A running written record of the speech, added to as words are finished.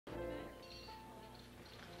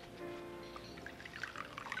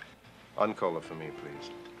Uncola for me,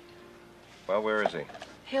 please. Well, where is he?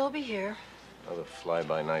 He'll be here. Another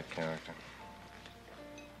fly-by-night character.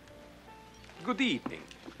 Good evening,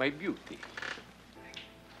 my beauty.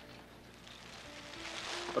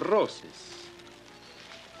 Roses.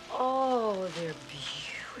 Oh, they're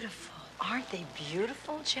beautiful. Aren't they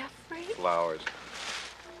beautiful, Jeffrey? Flowers.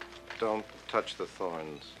 Don't touch the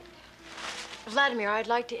thorns. Vladimir, I'd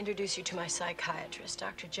like to introduce you to my psychiatrist,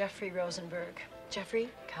 Dr. Jeffrey Rosenberg. Jeffrey,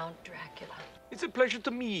 Count Dracula. It's a pleasure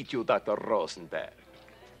to meet you, Dr. Rosenberg.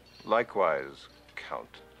 Likewise, Count.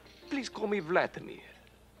 Please call me Vladimir.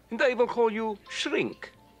 And I will call you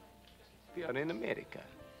Shrink. We are in America.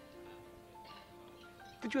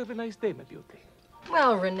 Did you have a nice day, my beauty?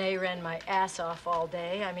 Well, Renee ran my ass off all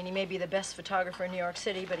day. I mean, he may be the best photographer in New York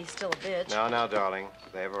City, but he's still a bitch. Now, darling.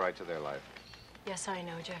 They have a right to their life. Yes, I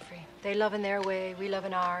know, Jeffrey. They love in their way, we love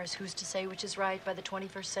in ours. Who's to say which is right? By the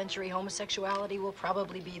 21st century, homosexuality will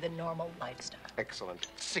probably be the normal lifestyle. Excellent.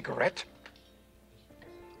 Cigarette?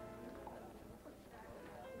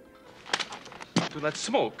 Do not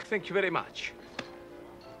smoke. Thank you very much.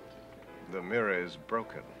 The mirror is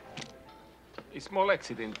broken. A small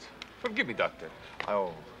accident. Forgive me, doctor.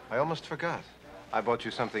 Oh, I almost forgot. I bought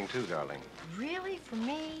you something too, darling. Really? For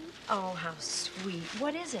me? Oh, how sweet.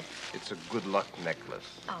 What is it? It's a good luck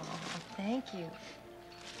necklace. Oh, thank you.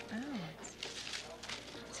 Oh,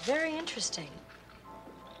 it's very interesting.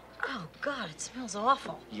 Oh, God, it smells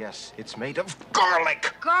awful. Yes, it's made of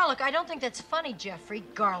garlic. Garlic? I don't think that's funny, Jeffrey.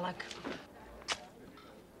 Garlic.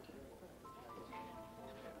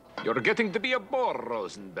 You're getting to be a bore,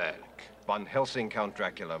 Rosenberg. Von Helsing, Count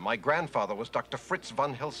Dracula. My grandfather was Dr. Fritz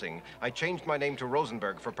von Helsing. I changed my name to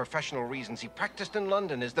Rosenberg for professional reasons. He practiced in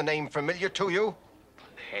London. Is the name familiar to you? Von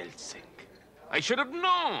Helsing. I should have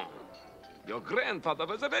known. Your grandfather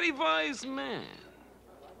was a very wise man.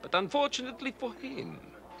 But unfortunately for him,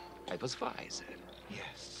 I was wiser.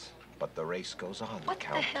 Yes, but the race goes on, What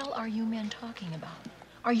Count. the hell are you men talking about?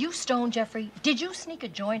 Are you stoned, Jeffrey? Did you sneak a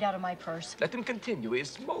joint out of my purse? Let him continue.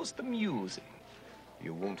 It's most amusing.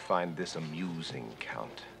 You won't find this amusing,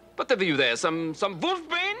 Count. What have you there? Some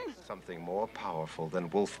wolfbane? Something more powerful than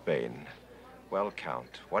wolfbane. Well,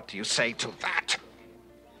 Count, what do you say to that?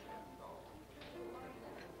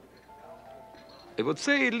 I would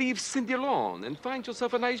say leave Cindy alone and find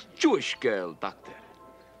yourself a nice Jewish girl, Doctor.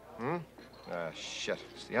 Shit.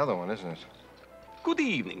 It's the other one, isn't it? Good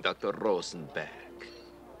evening, Dr. Rosenberg.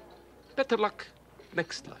 Better luck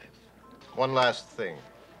next life. One last thing.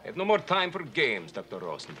 I have no more time for games, Dr.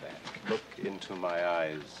 Rosenberg. Look into my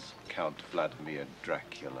eyes, Count Vladimir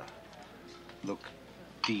Dracula. Look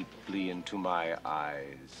deeply into my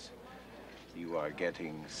eyes. You are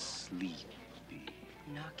getting sleepy.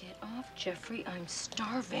 Knock it off, Jeffrey. I'm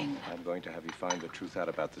starving. I'm going to have you find the truth out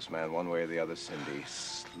about this man one way or the other, Cindy.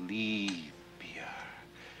 Sleepier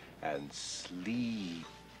and sleepier.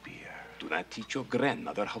 Do not teach your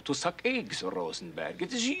grandmother how to suck eggs, Rosenberg.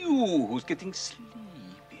 It is you who's getting sleepier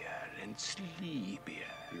and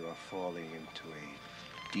sleepier. You are falling into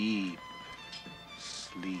a deep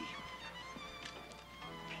sleep.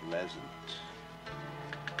 Pleasant.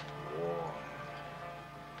 Warm.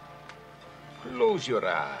 Close your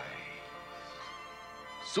eyes.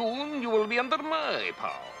 Soon you will be under my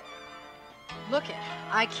power. Look it.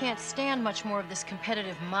 I can't stand much more of this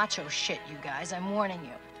competitive macho shit, you guys. I'm warning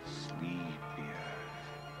you. Sleepier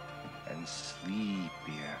and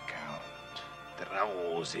sleepier, Count.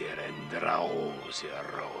 Drowsier and drowsier,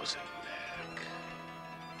 Rosenberg.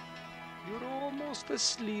 You're almost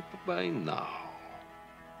asleep by now.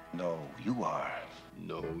 No, you are.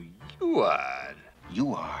 No, you are.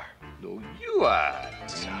 You are. No, you are.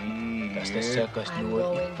 Dass der Circus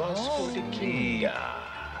nur etwas für die Kinder.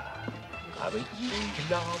 Aber ich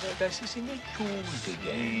glaube, dass es in der Schule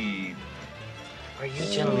geht. Are you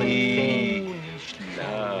gentlemen finished?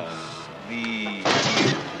 Sleep.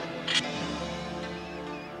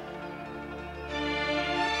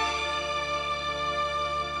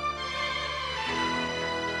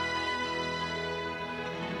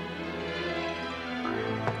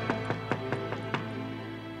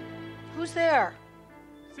 Who's there?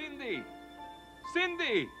 Cindy!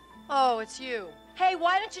 Cindy! Oh, it's you. Hey,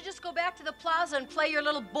 why don't you just go back to the plaza and play your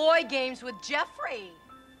little boy games with Jeffrey?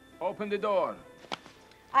 Open the door.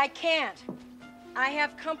 I can't. I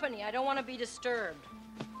have company. I don't want to be disturbed.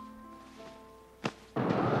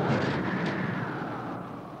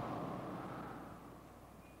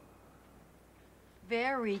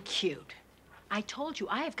 Very cute. I told you,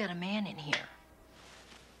 I have got a man in here.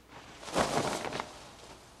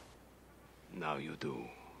 Now you do.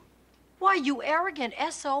 Why, you arrogant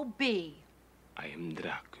SOB. I am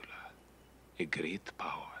Dracula, a great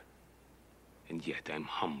power. And yet I'm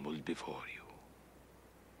humbled before you.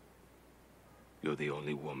 You're the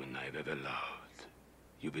only woman I've ever loved.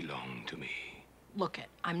 You belong to me. Look it,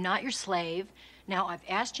 I'm not your slave. Now I've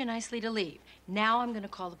asked you nicely to leave. Now I'm gonna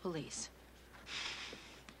call the police.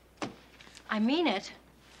 I mean it.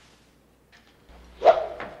 You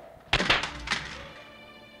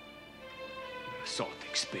sought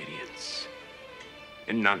experience,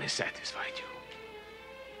 and none has satisfied you.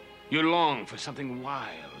 You long for something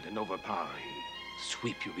wild and overpowering,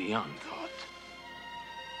 sweep you beyond thought.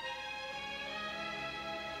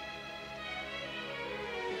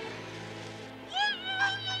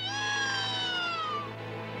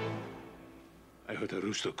 I heard a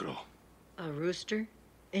rooster crow. A rooster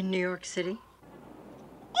in New York City?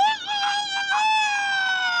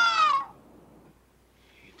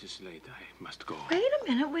 It is late. I must go. Wait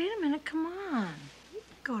a minute. Come on. You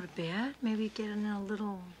can go to bed. Maybe get in a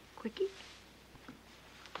little quickie.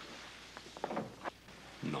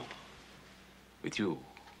 No. With you,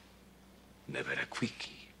 never a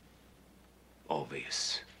quickie.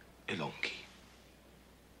 Always a long key.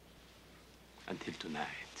 Until tonight.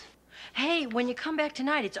 Hey, when you come back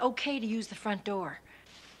tonight, it's okay to use the front door.